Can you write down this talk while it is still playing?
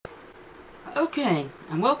Okay,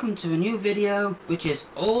 and welcome to a new video which is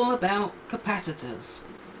all about capacitors.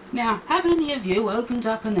 Now, have any of you opened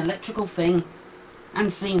up an electrical thing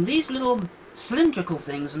and seen these little cylindrical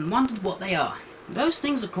things and wondered what they are? Those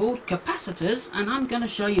things are called capacitors, and I'm going to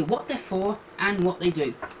show you what they're for and what they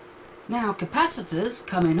do. Now, capacitors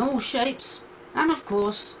come in all shapes and of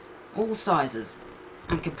course all sizes.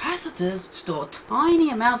 And capacitors store tiny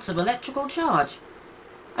amounts of electrical charge,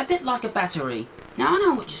 a bit like a battery. Now I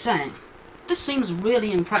know what you're saying. This seems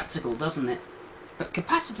really impractical, doesn't it? But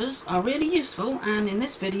capacitors are really useful, and in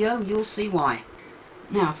this video you'll see why.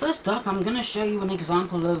 Now first up, I'm going to show you an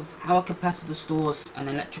example of how a capacitor stores an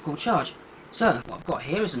electrical charge. So what I've got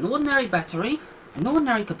here is an ordinary battery, an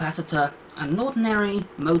ordinary capacitor, and an ordinary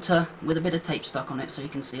motor with a bit of tape stuck on it so you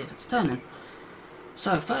can see if it's turning.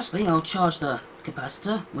 So firstly I'll charge the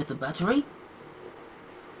capacitor with the battery.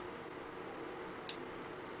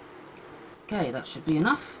 Okay, that should be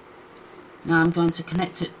enough. Now I'm going to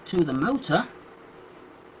connect it to the motor.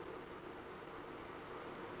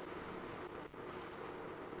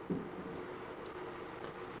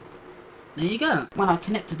 There you go. When I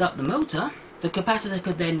connected up the motor, the capacitor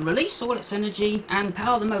could then release all its energy and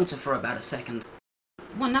power the motor for about a second.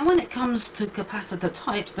 Well, now when it comes to capacitor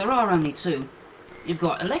types, there are only two. You've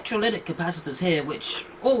got electrolytic capacitors here, which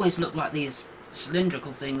always look like these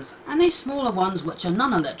cylindrical things, and these smaller ones which are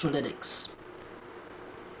non-electrolytics.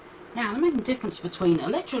 Now, the main difference between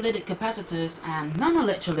electrolytic capacitors and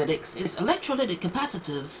non-electrolytics is electrolytic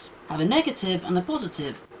capacitors have a negative and a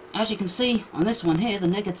positive. As you can see on this one here, the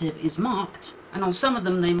negative is marked, and on some of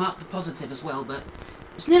them they mark the positive as well, but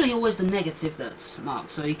it's nearly always the negative that's marked,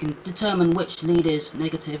 so you can determine which lead is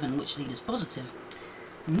negative and which lead is positive.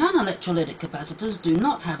 Non-electrolytic capacitors do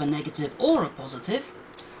not have a negative or a positive,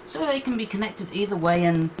 so they can be connected either way,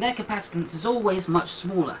 and their capacitance is always much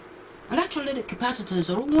smaller. Electrolytic capacitors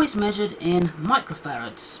are always measured in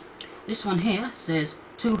microfarads. This one here says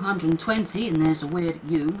 220, and there's a weird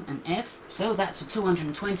U and F, so that's a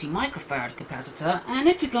 220 microfarad capacitor. And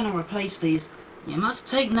if you're going to replace these, you must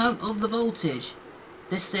take note of the voltage.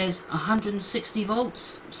 This says 160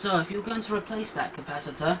 volts, so if you're going to replace that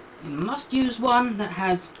capacitor, you must use one that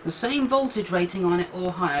has the same voltage rating on it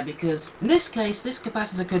or higher, because in this case this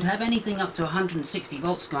capacitor could have anything up to 160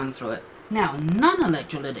 volts going through it. Now,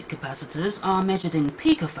 non-electrolytic capacitors are measured in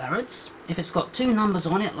picofarads. If it's got two numbers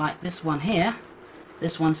on it, like this one here,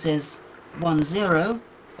 this one says 10,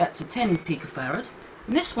 that's a 10 picofarad.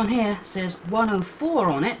 And this one here says 104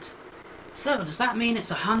 on it. So, does that mean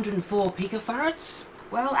it's 104 picofarads?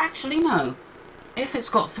 Well, actually no. If it's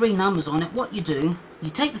got three numbers on it, what you do, you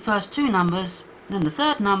take the first two numbers, then the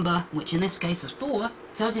third number, which in this case is 4,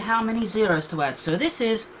 tells you how many zeros to add. So this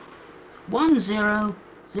is 100000.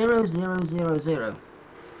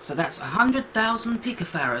 So that's 100,000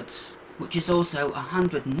 picofarads, which is also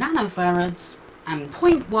 100 nanofarads and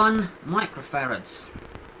 0.1 microfarads.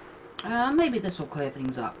 Maybe this will clear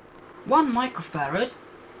things up. 1 microfarad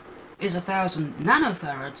is 1,000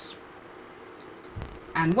 nanofarads,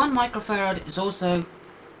 and 1 microfarad is also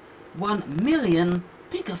 1 million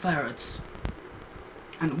picofarads,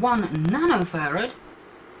 and 1 nanofarad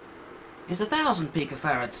is 1,000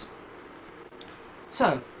 picofarads.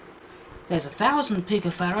 So, there's 1,000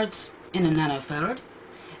 picofarads in a nanofarad,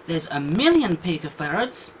 there's 1,000,000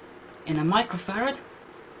 picofarads in a microfarad,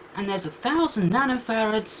 and there's 1,000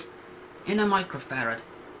 nanofarads in a microfarad.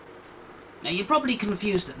 Now you're probably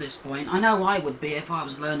confused at this point. I know I would be if I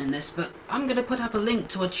was learning this, but I'm going to put up a link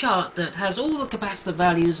to a chart that has all the capacitor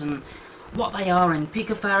values and what they are in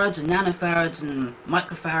picofarads and nanofarads and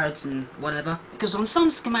microfarads and whatever. Because on some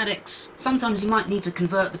schematics, sometimes you might need to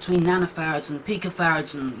convert between nanofarads and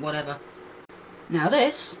picofarads and whatever. Now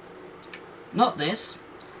this, not this,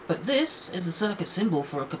 but this is the circuit symbol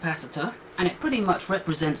for a capacitor, and it pretty much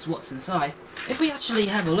represents what's inside. If we actually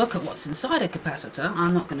have a look at what's inside a capacitor,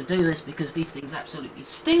 I'm not going to do this because these things absolutely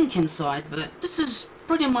stink inside, but this is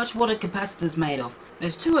pretty much what a capacitor is made of.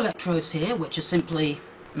 There's two electrodes here, which are simply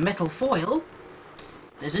metal foil.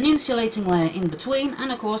 There's an insulating layer in between,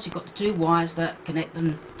 and of course you've got the two wires that connect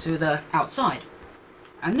them to the outside.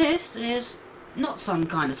 And this is not some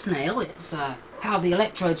kind of snail, it's how the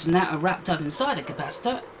electrodes and that are wrapped up inside a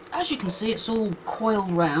capacitor. As you can see, it's all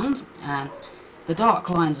coiled round, and the dark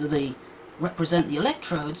lines represent the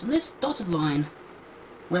electrodes, and this dotted line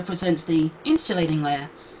represents the insulating layer.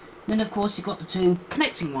 Then of course you've got the two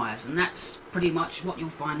connecting wires, and that's pretty much what you'll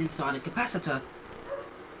find inside a capacitor.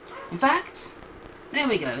 In fact, there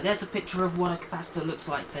we go, there's a picture of what a capacitor looks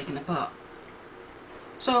like taken apart.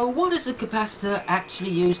 So what is a capacitor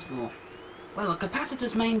actually used for? Well, a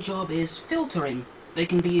capacitor's main job is filtering. They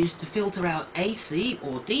can be used to filter out AC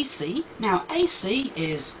or DC. Now, AC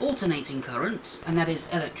is alternating current, and that is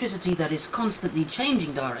electricity that is constantly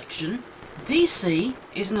changing direction. DC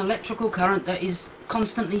is an electrical current that is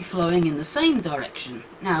constantly flowing in the same direction.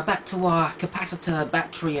 Now, back to our capacitor,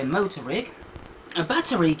 battery and motor rig. A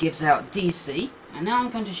battery gives out DC, and now I'm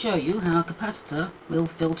going to show you how a capacitor will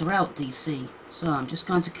filter out DC. So I'm just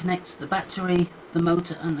going to connect the battery, the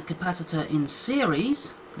motor and the capacitor in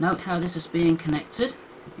series. Note how this is being connected.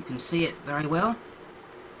 You can see it very well.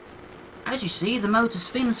 As you see, the motor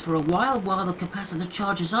spins for a while the capacitor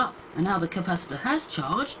charges up, and now the capacitor has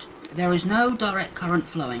charged. There is no direct current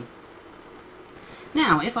flowing.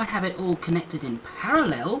 Now, if I have it all connected in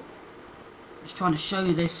parallel, just trying to show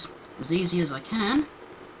you this as easy as I can.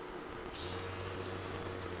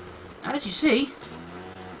 As you see,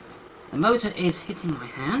 the motor is hitting my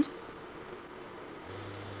hand.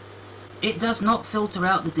 It does not filter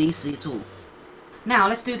out the DC at all. Now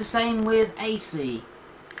let's do the same with AC.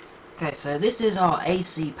 Okay, so this is our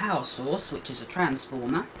AC power source, which is a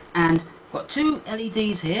transformer, and got two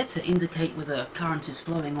LEDs here to indicate whether current is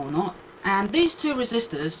flowing or not. And these two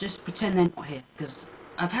resistors, just pretend they're not here, because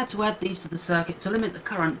I've had to add these to the circuit to limit the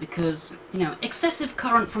current because, you know, excessive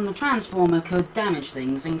current from the transformer could damage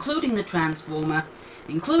things, including the transformer,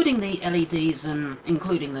 including the LEDs, and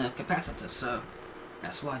including the capacitor, so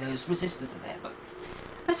that's why those resistors are there. But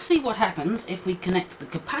let's see what happens if we connect the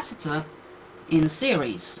capacitor in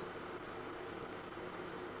series.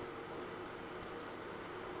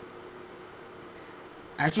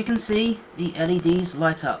 As you can see, the LEDs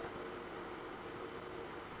light up.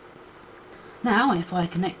 Now, if I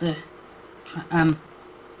connect the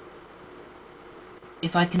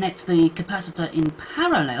capacitor in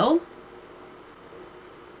parallel,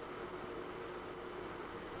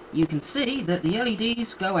 you can see that the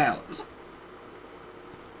LEDs go out.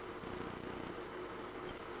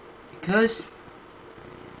 Because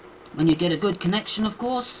when you get a good connection, of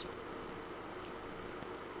course,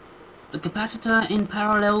 the capacitor in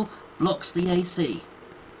parallel blocks the AC.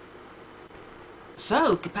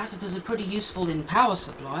 So, capacitors are pretty useful in power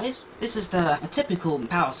supplies. This is a typical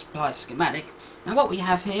power supply schematic. Now what we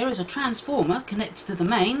have here is a transformer connected to the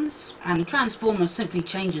mains, and the transformer simply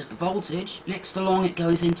changes the voltage. Next along it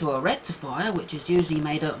goes into a rectifier, which is usually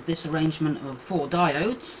made up of this arrangement of 4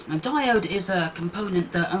 diodes. A diode is a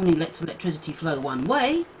component that only lets electricity flow one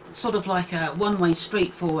way, sort of like a one-way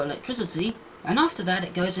street for electricity, and after that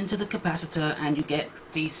it goes into the capacitor and you get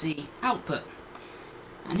DC output.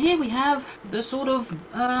 And here we have the sort of,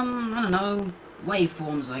 I don't know,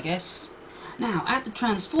 waveforms, I guess. Now, at the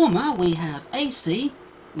transformer we have AC,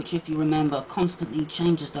 which if you remember constantly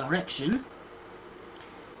changes direction.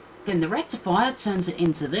 Then the rectifier turns it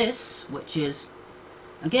into this, which is,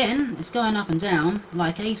 again, it's going up and down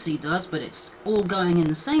like AC does, but it's all going in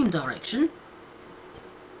the same direction.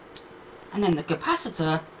 And then the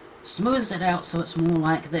capacitor smooths it out so it's more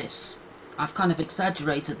like this. I've kind of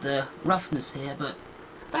exaggerated the roughness here, but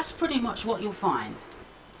that's pretty much what you'll find.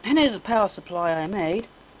 And here's a power supply I made.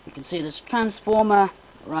 You can see this transformer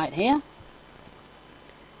right here.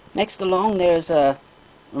 Next along there's a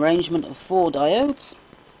arrangement of 4 diodes.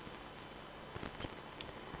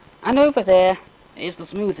 And over there is the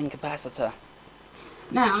smoothing capacitor.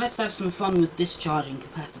 Now let's have some fun with discharging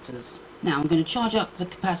capacitors. Now I'm going to charge up the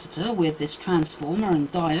capacitor with this transformer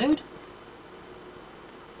and diode.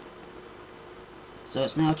 So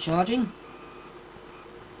it's now charging.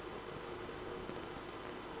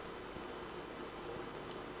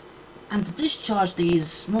 And to discharge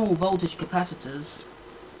these small voltage capacitors,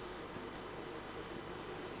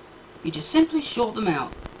 you just simply short them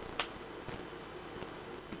out.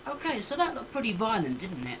 Okay, so that looked pretty violent,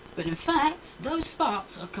 didn't it? But in fact, those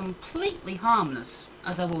sparks are completely harmless,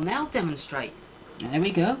 as I will now demonstrate. There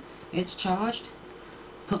we go, it's charged.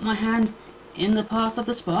 Put my hand in the path of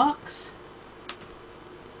the sparks.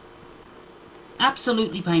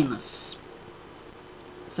 Absolutely painless.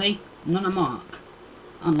 See, none a mark.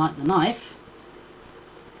 Unlike the knife.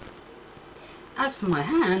 As for my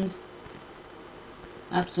hand,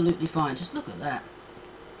 absolutely fine, just look at that.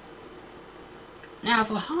 Now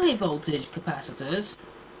for high voltage capacitors,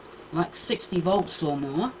 like 60 volts or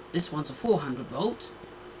more, this one's a 400 volt,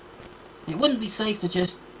 it wouldn't be safe to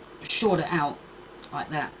just short it out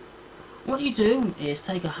like that. What you do is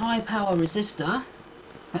take a high power resistor,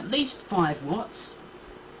 at least 5 watts,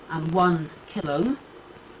 and 1 kilo,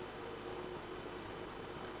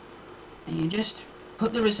 and you just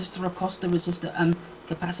put the resistor across the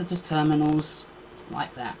capacitor's terminals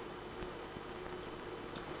like that.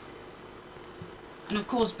 And of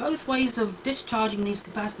course both ways of discharging these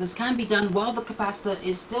capacitors can be done while the capacitor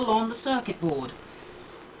is still on the circuit board.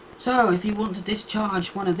 So if you want to discharge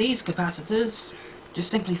one of these capacitors,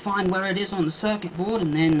 just simply find where it is on the circuit board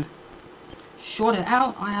and then short it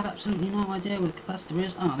out. I have absolutely no idea where the capacitor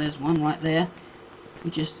is. Oh, there's one right there.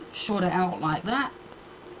 You just short it out like that.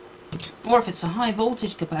 Or if it's a high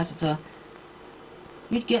voltage capacitor,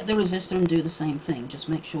 you'd get the resistor and do the same thing. Just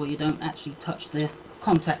make sure you don't actually touch the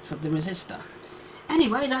contacts of the resistor.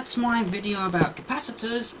 Anyway, that's my video about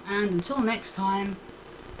capacitors, and until next time,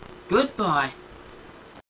 goodbye.